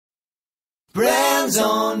Brands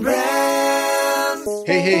on Brands.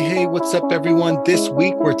 Hey, what's up, everyone? This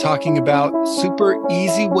week, we're talking about super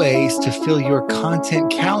easy ways to fill your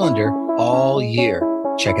content calendar all year.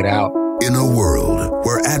 Check it out. In a world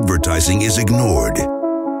where advertising is ignored,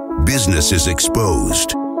 business is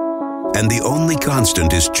exposed, and the only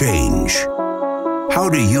constant is change, how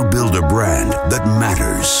do you build a brand that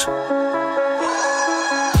matters?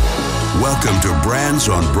 Welcome to Brands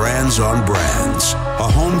on Brands on Brands, a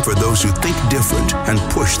home for those who think different and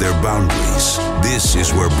push their boundaries. This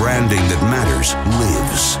is where branding that matters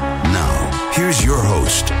lives. Now, here's your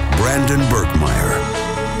host, Brandon Birkmeyer.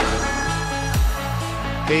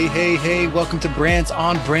 Hey, welcome to Brands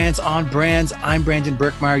on Brands on Brands. I'm Brandon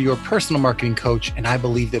Birkmeyer, your personal marketing coach, and I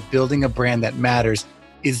believe that building a brand that matters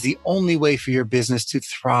is the only way for your business to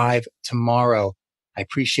thrive tomorrow. I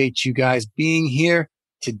appreciate you guys being here.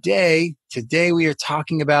 Today we are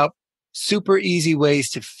talking about super easy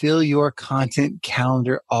ways to fill your content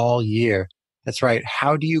calendar all year. That's right.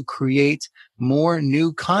 How do you create more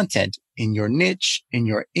new content in your niche, in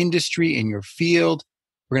your industry, in your field?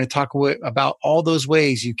 We're going to talk about all those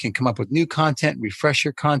ways you can come up with new content, refresh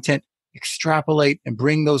your content, extrapolate, and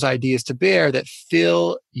bring those ideas to bear that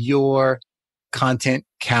fill your content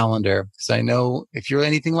calendar. Because I know if you're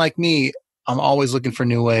anything like me, I'm always looking for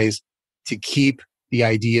new ways to keep the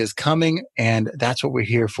ideas coming, and that's what we're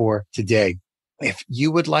here for today. If you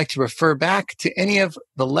would like to refer back to any of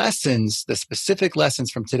the lessons, the specific lessons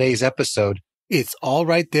from today's episode, it's all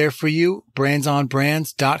right there for you.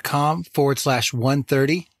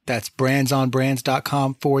 brandsonbrands.com/130. That's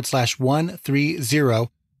brandsonbrands.com/130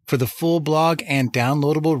 for the full blog and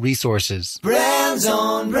downloadable resources. Brands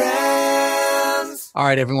on Brands. All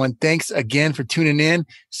right, everyone. Thanks again for tuning in.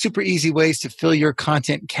 Super easy ways to fill your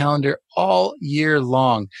content calendar all year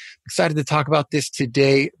long. Excited to talk about this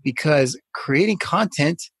today because creating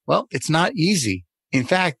content, well, it's not easy. In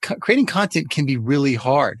fact, creating content can be really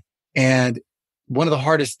hard. And one of the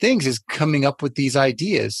hardest things is coming up with these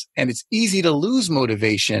ideas. And it's easy to lose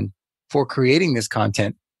motivation for creating this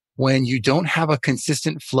content when you don't have a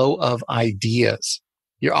consistent flow of ideas.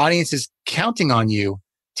 Your audience is counting on you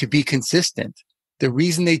to be consistent. The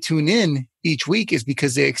reason they tune in each week is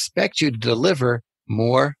because they expect you to deliver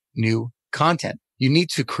more new content. You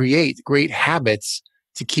need to create great habits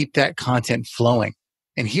to keep that content flowing.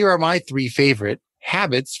 And here are my 3 favorite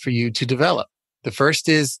habits for you to develop. The first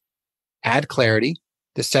is add clarity.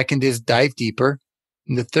 The second is dive deeper.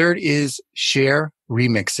 And the third is share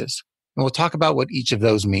remixes. And we'll talk about what each of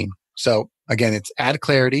those mean. So again, it's add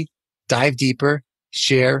clarity, dive deeper,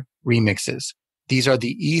 share remixes. These are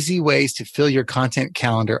the easy ways to fill your content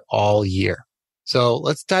calendar all year. So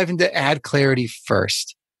let's dive into add clarity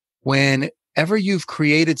first. Whenever you've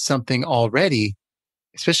created something already,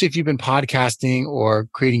 especially if you've been podcasting or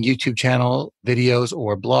creating YouTube channel videos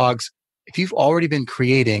or blogs, if you've already been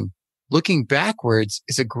creating, looking backwards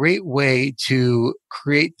is a great way to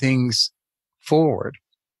create things forward.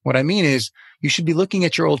 What I mean is you should be looking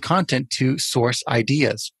at your old content to source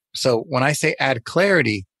ideas. So when I say add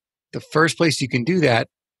clarity, the first place you can do that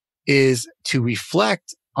is to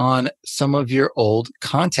reflect on some of your old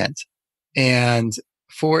content. And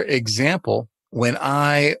for example, when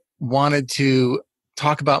I wanted to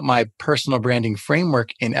talk about my personal branding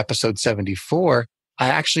framework in episode 74, I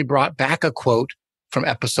actually brought back a quote from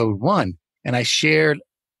episode 1. And I shared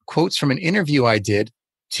quotes from an interview I did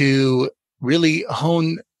to really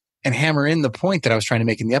hone and hammer in the point that I was trying to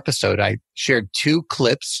make in the episode. I shared 2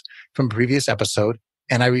 clips from previous episode.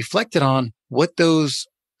 And I reflected on what those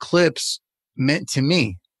clips meant to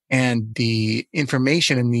me and the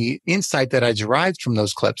information and the insight that I derived from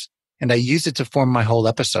those clips. And I used it to form my whole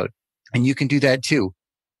episode. And you can do that too.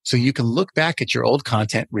 So you can look back at your old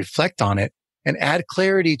content, reflect on it, and add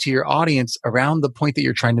clarity to your audience around the point that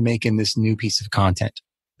you're trying to make in this new piece of content.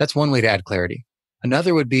 That's one way to add clarity.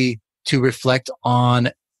 Another would be to reflect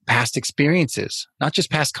on past experiences, not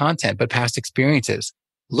just past content, but past experiences.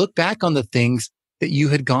 Look back on the things that you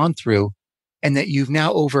had gone through and that you've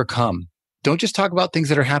now overcome. Don't just talk about things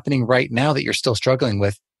that are happening right now that you're still struggling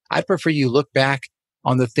with. I'd prefer you look back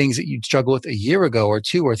on the things that you'd struggle with a year ago or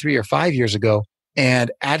 2 or 3 or 5 years ago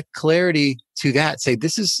and add clarity to that. Say,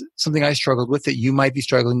 this is something I struggled with that you might be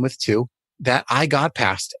struggling with too, that I got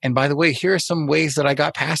past. And by the way, here are some ways that I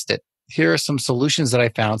got past it. Here are some solutions that I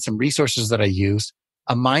found, some resources that I used,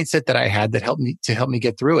 a mindset that I had that helped me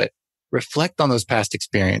get through it. Reflect on those past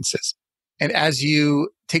experiences. And as you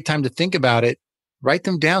take time to think about it, write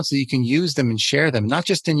them down so you can use them and share them, not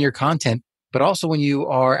just in your content, but also when you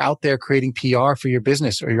are out there creating PR for your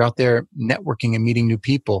business or you're out there networking and meeting new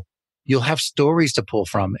people. You'll have stories to pull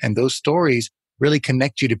from, and those stories really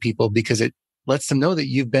connect you to people because it lets them know that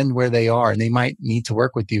you've been where they are and they might need to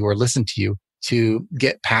work with you or listen to you to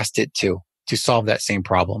get past it too, to solve that same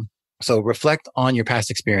problem. So reflect on your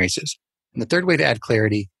past experiences. And the third way to add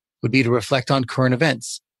clarity would be to reflect on current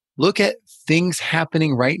events. Look at things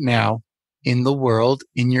happening right now in the world,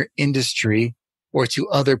 in your industry, or to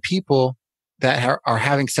other people that are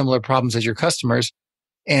having similar problems as your customers,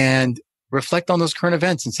 and reflect on those current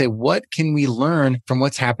events and say, what can we learn from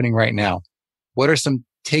what's happening right now? What are some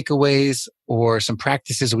takeaways or some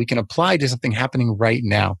practices that we can apply to something happening right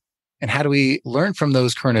now? And how do we learn from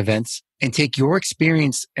those current events and take your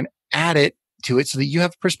experience and add it to it so that you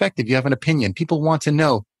have perspective, you have an opinion. People want to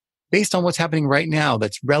know, based on what's happening right now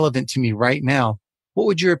that's relevant to me right now, what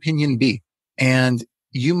would your opinion be? And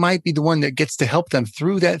you might be the one that gets to help them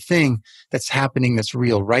through that thing that's happening that's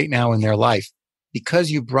real right now in their life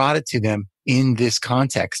because you brought it to them in this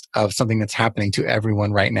context of something that's happening to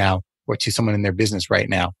everyone right now or to someone in their business right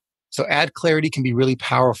now. So add clarity can be really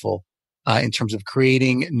powerful in terms of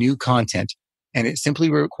creating new content. And it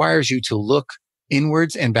simply requires you to look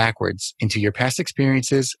inwards and backwards into your past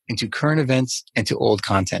experiences, into current events, and to old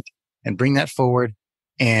content, and bring that forward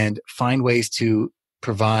and find ways to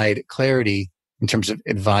provide clarity in terms of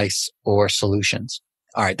advice or solutions.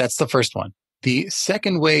 All right, that's the first one. The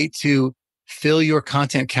second way to fill your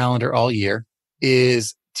content calendar all year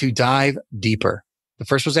is to dive deeper. The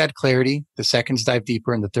first was add clarity. The second is dive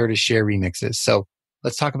deeper. And the third is share remixes. So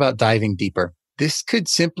let's talk about diving deeper. This could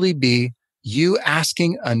simply be you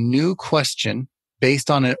asking a new question based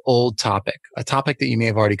on an old topic, a topic that you may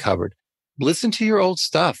have already covered. Listen to your old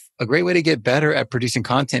stuff. A great way to get better at producing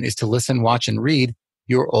content is to listen, watch, and read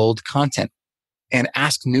your old content and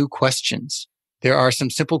ask new questions. There are some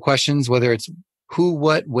simple questions, whether it's who,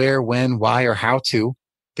 what, where, when, why, or how to,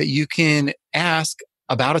 that you can ask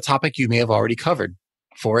about a topic you may have already covered.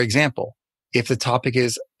 For example, if the topic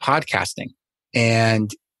is podcasting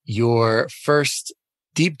and your first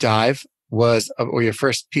deep dive was, or your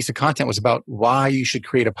first piece of content was about why you should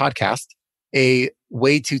create a podcast, a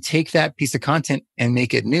way to take that piece of content and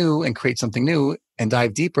make it new and create something new and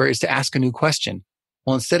dive deeper is to ask a new question.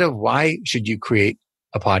 Well, instead of why should you create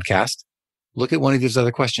a podcast, look at one of these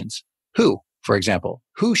other questions. Who, for example,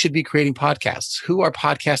 who should be creating podcasts? Who are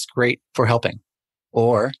podcasts great for helping?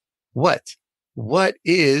 Or what? What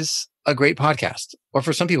is a great podcast? Or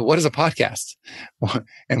for some people, what is a podcast?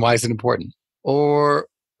 And why is it important? Or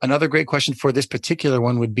another great question for this particular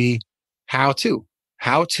one would be how to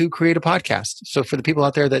create a podcast. So for the people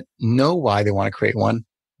out there that know why they want to create one,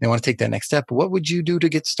 they want to take that next step. What would you do to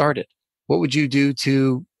get started? What would you do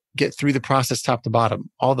to get through the process top to bottom?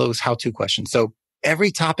 All those how-to questions. So every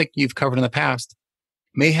topic you've covered in the past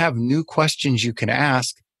may have new questions you can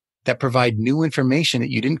ask that provide new information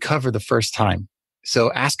that you didn't cover the first time.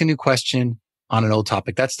 So ask a new question on an old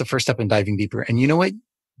topic. That's the first step in diving deeper. And you know what?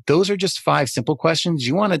 Those are just 5 simple questions.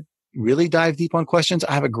 You want to really dive deep on questions?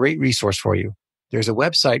 I have a great resource for you. There's a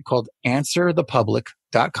website called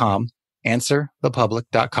answerthepublic.com,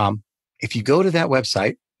 answerthepublic.com. If you go to that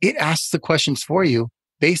website, it asks the questions for you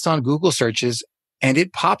based on Google searches, and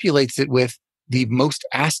it populates it with the most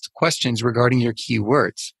asked questions regarding your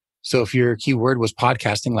keywords. So if your keyword was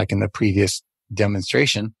podcasting, like in the previous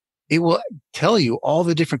demonstration, it will tell you all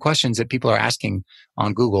the different questions that people are asking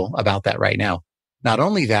on Google about that right now. Not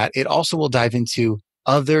only that, it also will dive into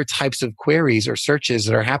other types of queries or searches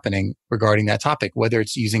that are happening regarding that topic, whether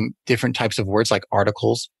it's using different types of words like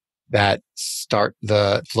articles that start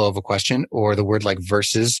the flow of a question, or the word like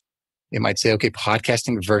versus. It might say, okay,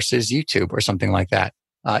 podcasting versus YouTube or something like that.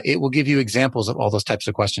 It will give you examples of all those types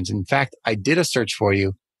of questions. In fact, I did a search for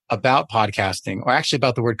you about podcasting, or actually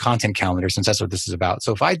about the word content calendar, since that's what this is about.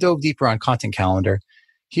 So if I dove deeper on content calendar,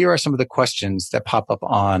 here are some of the questions that pop up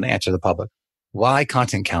on Answer the Public. Why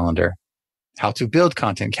content calendar? How to build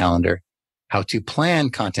content calendar? How to plan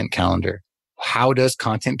content calendar? How does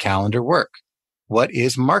content calendar work? What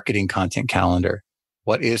is marketing content calendar?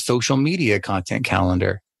 What is social media content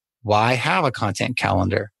calendar? Why have a content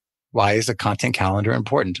calendar? Why is a content calendar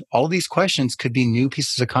important? All these questions could be new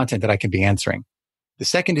pieces of content that I could be answering. The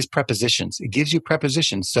second is prepositions. It gives you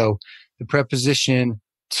prepositions. So the preposition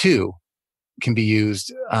to can be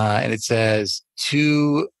used, and it says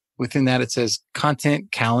to, within that it says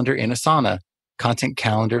content calendar in Asana, content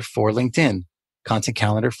calendar for LinkedIn, content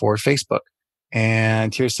calendar for Facebook.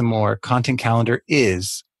 And here's some more. Content calendar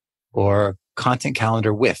is, or content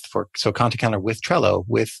calendar with, so content calendar with Trello,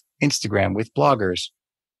 with Instagram, with bloggers.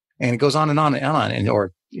 And it goes on and on and on. And,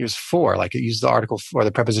 or here's for, like it uses the article for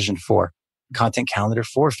the preposition for. Content calendar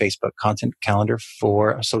for Facebook, content calendar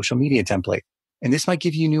for a social media template. And this might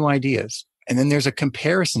give you new ideas. And then there's a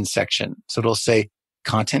comparison section. So it'll say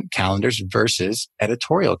content calendars versus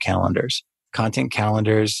editorial calendars, content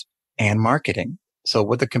calendars and marketing. So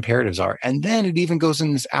what the comparatives are. And then it even goes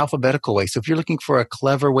in this alphabetical way. So if you're looking for a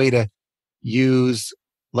clever way to use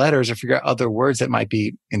letters or figure out other words that might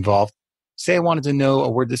be involved, say I wanted to know a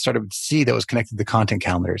word that started with C that was connected to content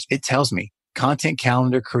calendars. It tells me content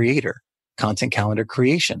calendar creator, content calendar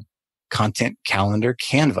creation, content calendar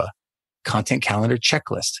Canva, content calendar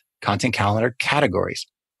checklist, content calendar categories,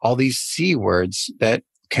 all these C words that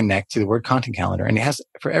connect to the word content calendar. And it has,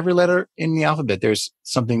 for every letter in the alphabet, there's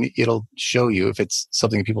something that it'll show you if it's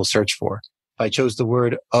something that people search for. If I chose the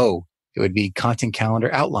word O, it would be content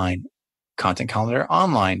calendar outline, content calendar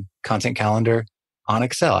online, content calendar on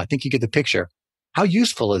Excel. I think you get the picture. How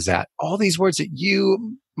useful is that? All these words that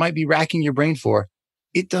you might be racking your brain for,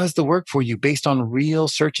 it does the work for you based on real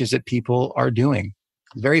searches that people are doing.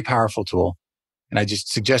 Very powerful tool. And I just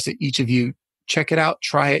suggest that each of you check it out,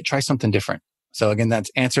 try it, try something different. So again, that's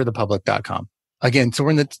answerthepublic.com. Again, so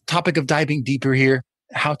we're in the topic of diving deeper here.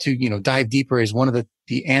 How to, dive deeper is one of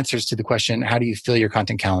the answers to the question, how do you fill your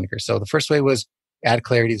content calendar? So the first way was add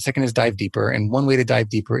clarity. The second is dive deeper. And one way to dive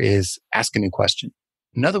deeper is ask a new question.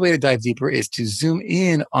 Another way to dive deeper is to zoom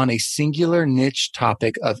in on a singular niche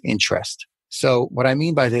topic of interest. So what I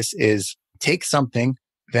mean by this is take something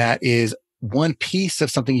that is one piece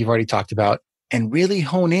of something you've already talked about and really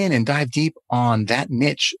hone in and dive deep on that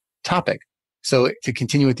niche topic. So to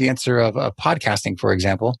continue with the answer of podcasting, for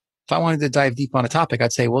example, if I wanted to dive deep on a topic,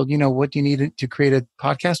 I'd say, well, what do you need to create a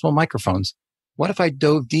podcast? Well, microphones. What if I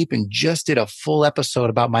dove deep and just did a full episode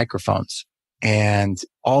about microphones and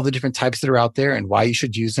all the different types that are out there and why you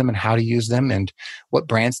should use them and how to use them and what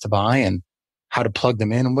brands to buy and how to plug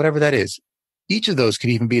them in and whatever that is. Each of those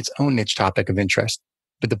could even be its own niche topic of interest.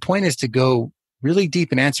 But the point is to go really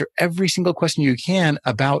deep and answer every single question you can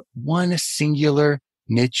about one singular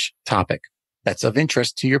niche topic that's of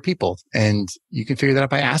interest to your people. And you can figure that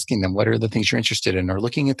out by asking them what are the things you're interested in or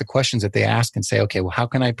looking at the questions that they ask and say, okay, well, how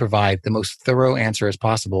can I provide the most thorough answer as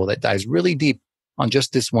possible that dives really deep on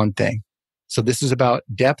just this one thing? So this is about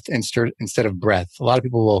depth instead of breadth. A lot of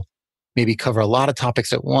people will maybe cover a lot of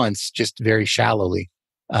topics at once, just very shallowly,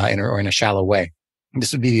 or in a shallow way. And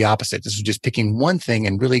this would be the opposite. This is just picking one thing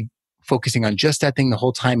and really focusing on just that thing the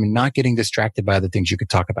whole time and not getting distracted by other things you could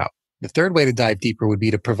talk about. The third way to dive deeper would be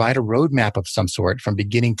to provide a roadmap of some sort from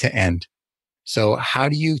beginning to end. So how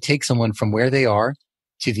do you take someone from where they are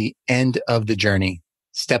to the end of the journey,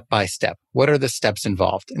 step by step? What are the steps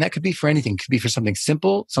involved? And that could be for anything. It could be for something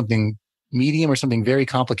simple, something medium, or something very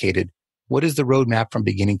complicated. What is the roadmap from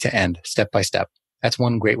beginning to end, step by step? That's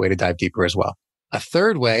one great way to dive deeper as well. A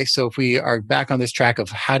third way, so if we are back on this track of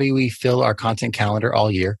how do we fill our content calendar all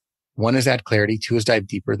year, one is add clarity, two is dive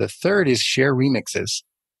deeper. The third is share remixes.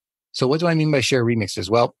 So what do I mean by share remixes?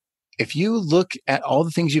 Well, if you look at all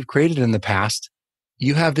the things you've created in the past,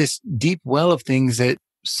 you have this deep well of things that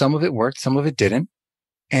some of it worked, some of it didn't.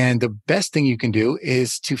 And the best thing you can do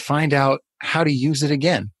is to find out how to use it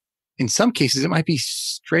again. In some cases, it might be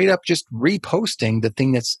straight up just reposting the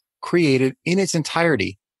thing that's created in its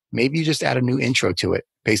entirety. Maybe you just add a new intro to it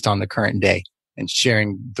based on the current day and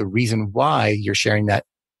sharing the reason why you're sharing that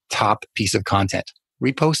top piece of content.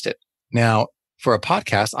 Repost it. Now, for a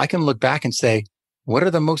podcast, I can look back and say, what are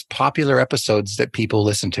the most popular episodes that people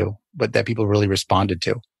listen to, but that people really responded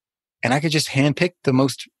to? And I could just handpick the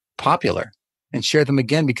most popular and share them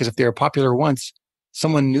again, because if they were popular once,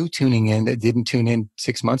 someone new tuning in that didn't tune in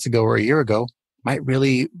 6 months ago or a year ago might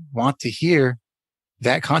really want to hear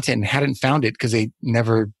that content and hadn't found it because they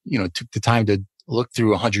never, took the time to look through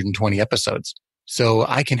 120 episodes. So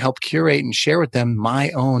I can help curate and share with them my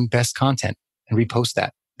own best content and repost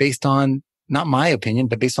that based on not my opinion,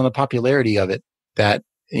 but based on the popularity of it that,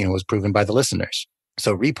 was proven by the listeners.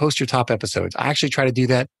 So repost your top episodes. I actually try to do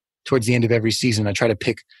that towards the end of every season. I try to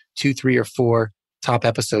pick 2, 3, or 4 top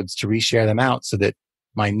episodes to reshare them out so that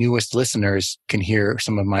my newest listeners can hear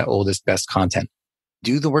some of my oldest, best content.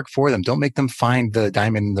 Do the work for them. Don't make them find the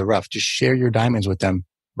diamond in the rough. Just share your diamonds with them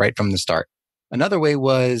right from the start. Another way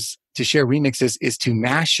was to share remixes is to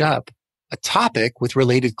mash up a topic with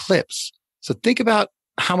related clips. So think about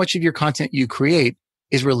how much of your content you create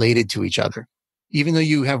is related to each other. Even though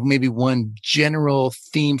you have maybe one general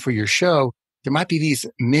theme for your show, there might be these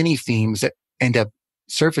mini themes that end up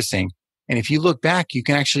surfacing. And if you look back, you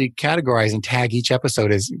can actually categorize and tag each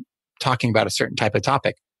episode as talking about a certain type of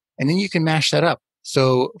topic. And then you can mash that up.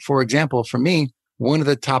 So for example, for me, one of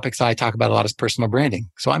the topics I talk about a lot is personal branding.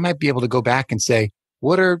 So I might be able to go back and say,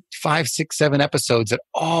 what are 5, 6, 7 episodes that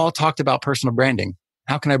all talked about personal branding?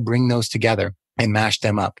 How can I bring those together and mash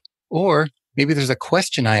them up? Or Maybe there's a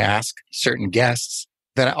question I ask certain guests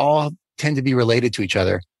that all tend to be related to each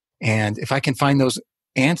other. And if I can find those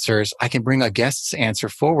answers, I can bring a guest's answer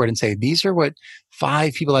forward and say, these are what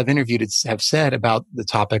 5 people I've interviewed have said about the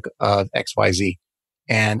topic of XYZ.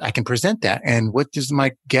 And I can present that. And what does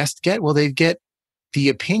my guest get? Well, they get the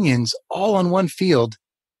opinions all on one field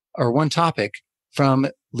or one topic from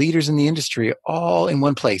leaders in the industry, all in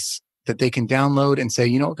one place that they can download and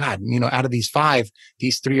say, out of these 5,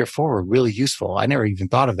 these 3 or 4 were really useful. I never even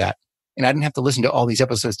thought of that. And I didn't have to listen to all these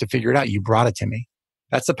episodes to figure it out. You brought it to me.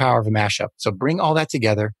 That's the power of a mashup. So bring all that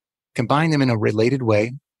together, combine them in a related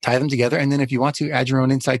way, tie them together. And then if you want to, add your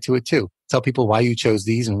own insight to it too. Tell people why you chose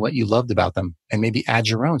these and what you loved about them, and maybe add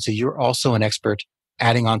your own. So you're also an expert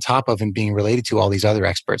adding on top of and being related to all these other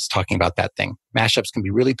experts talking about that thing. Mashups can be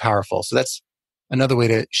really powerful. So that's another way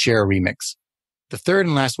to share a remix. The third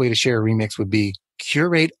and last way to share a remix would be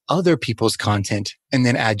curate other people's content and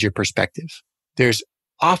then add your perspective. There's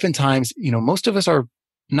oftentimes, most of us are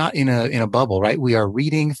not in a bubble, right? We are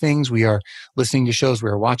reading things. We are listening to shows. We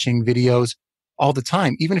are watching videos all the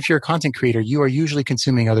time. Even if you're a content creator, you are usually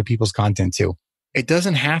consuming other people's content too. It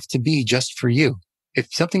doesn't have to be just for you. If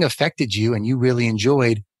something affected you and you really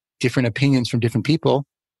enjoyed different opinions from different people,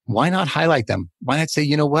 why not highlight them? Why not say,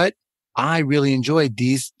 you know what? I really enjoyed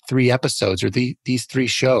these 3 episodes or these 3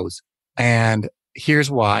 shows. And here's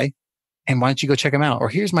why. And why don't you go check them out? Or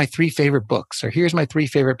here's my 3 favorite books, or here's my 3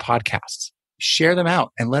 favorite podcasts. Share them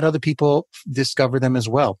out and let other people discover them as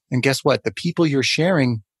well. And guess what? The people you're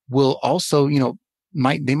sharing will also,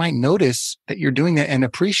 might notice that you're doing that and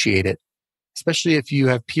appreciate it, especially if you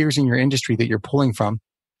have peers in your industry that you're pulling from.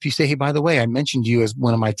 If you say, hey, by the way, I mentioned you as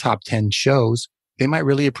one of my top 10 shows, they might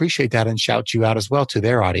really appreciate that and shout you out as well to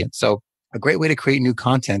their audience. So a great way to create new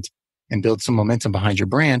content and build some momentum behind your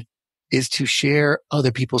brand is to share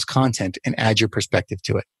other people's content and add your perspective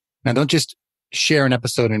to it. Now, don't just share an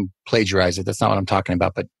episode and plagiarize it. That's not what I'm talking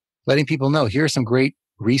about, but letting people know, here are some great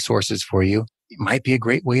resources for you. It might be a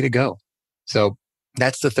great way to go. So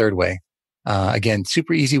that's the third way. Again,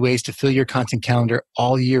 super easy ways to fill your content calendar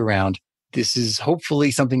all year round. This is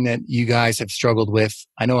hopefully something that you guys have struggled with.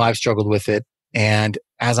 I know I've struggled with it. And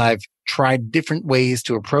as I've tried different ways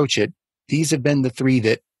to approach it, these have been the 3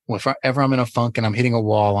 that if ever I'm in a funk and I'm hitting a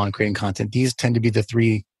wall on creating content, these tend to be the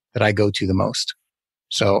 3 that I go to the most.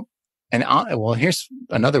 So, here's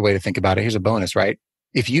another way to think about it. Here's a bonus, right?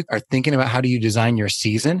 If you are thinking about how do you design your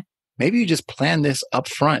season, maybe you just plan this up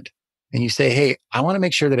front and you say, hey, I want to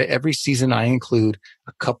make sure that every season I include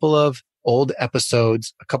a couple of old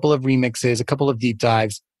episodes, a couple of remixes, a couple of deep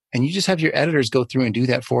dives, and you just have your editors go through and do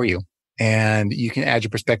that for you. And you can add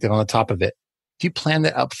your perspective on the top of it. If you plan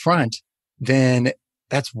that up front, then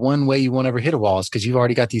that's one way you won't ever hit a wall, is because you've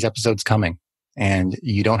already got these episodes coming and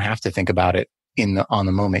you don't have to think about it on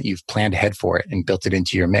the moment. You've planned ahead for it and built it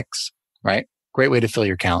into your mix, right? Great way to fill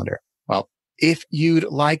your calendar. Well, if you'd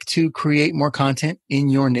like to create more content in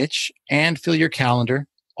your niche and fill your calendar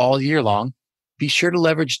all year long, be sure to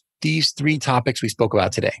leverage these 3 topics we spoke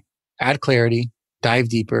about today. Add clarity, dive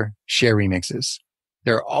deeper, share remixes.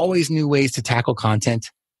 There are always new ways to tackle content.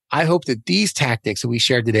 I hope that these tactics that we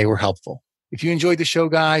shared today were helpful. If you enjoyed the show,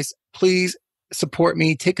 guys, please support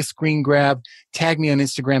me. Take a screen grab, tag me on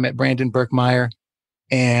Instagram at Brandon Burkmeyer,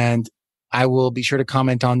 and I will be sure to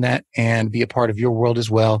comment on that and be a part of your world as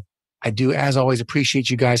well. I do, as always, appreciate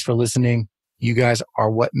you guys for listening. You guys are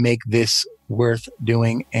what make this worth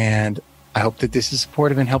doing, and I hope that this is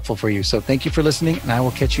supportive and helpful for you. So thank you for listening, and I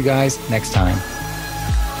will catch you guys next time.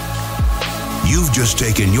 You've just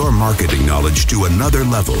taken your marketing knowledge to another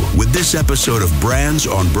level with this episode of Brands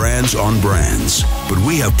on Brands on Brands. But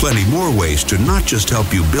we have plenty more ways to not just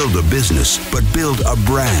help you build a business, but build a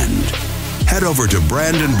brand. Head over to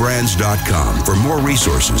brandonbrands.com for more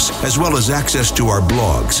resources, as well as access to our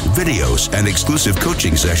blogs, videos, and exclusive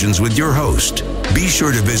coaching sessions with your host. Be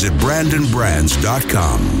sure to visit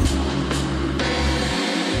brandonbrands.com.